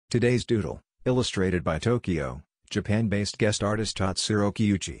Today's Doodle, illustrated by Tokyo, Japan-based guest artist Tatsuro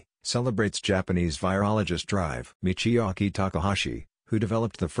Kiuchi, celebrates Japanese virologist Dr Michiaki Takahashi, who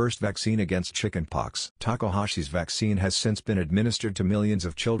developed the first vaccine against chickenpox. Takahashi's vaccine has since been administered to millions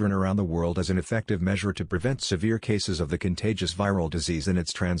of children around the world as an effective measure to prevent severe cases of the contagious viral disease and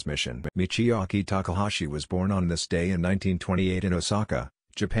its transmission. Michiaki Takahashi was born on this day in 1928 in Osaka,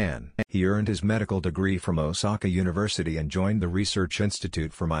 Japan. He earned his medical degree from Osaka University and joined the Research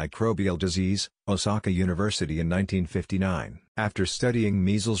Institute for Microbial Disease, Osaka University in 1959. After studying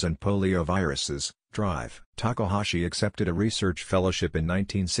measles and polio viruses, Takahashi accepted a research fellowship in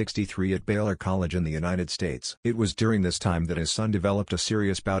 1963 at Baylor College in the United States. It was during this time that his son developed a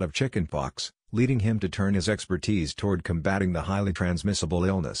serious bout of chickenpox, leading him to turn his expertise toward combating the highly transmissible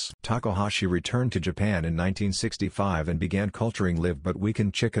illness. Takahashi returned to Japan in 1965 and began culturing live but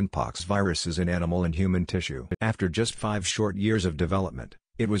weakened chickenpox viruses in animal and human tissue. After just 5 short years of development,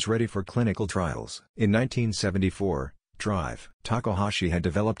 it was ready for clinical trials. In 1974, Takahashi had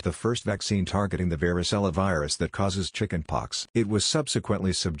developed the first vaccine targeting the varicella virus that causes chickenpox. It was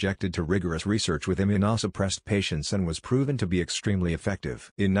subsequently subjected to rigorous research with immunosuppressed patients and was proven to be extremely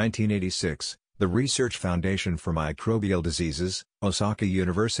effective. In 1986, the Research Foundation for Microbial Diseases, Osaka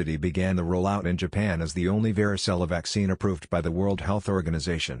University began the rollout in Japan as the only varicella vaccine approved by the World Health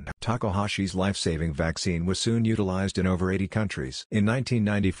Organization. Takahashi's life-saving vaccine was soon utilized in over 80 countries. In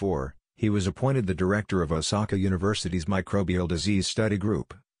 1994, he was appointed the director of Osaka University's Microbial Disease Study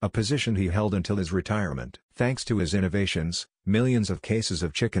Group, a position he held until his retirement. Thanks to his innovations, millions of cases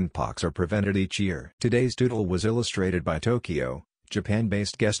of chickenpox are prevented each year. Today's Doodle was illustrated by Tokyo,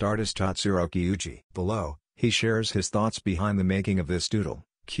 Japan-based guest artist Tatsuro Kiuchi. Below, he shares his thoughts behind the making of this doodle.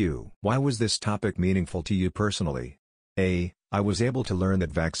 Q. Why was this topic meaningful to you personally? A. I was able to learn that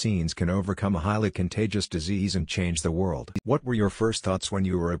vaccines can overcome a highly contagious disease and change the world. What were your first thoughts when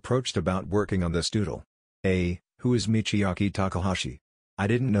you were approached about working on this doodle? A. Who is Michiaki Takahashi? I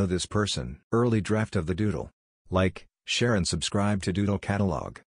didn't know this person. Early draft of the doodle. Like, share and subscribe to Doodle Catalog.